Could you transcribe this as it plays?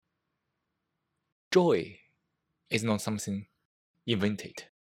Joy is not something invented,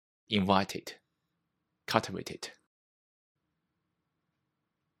 invited, cultivated.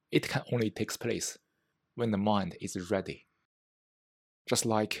 It can only take place when the mind is ready. Just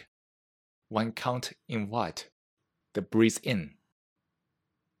like one can't invite the breeze in.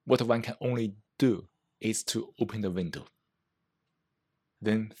 What one can only do is to open the window.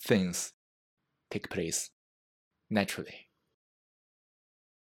 Then things take place naturally.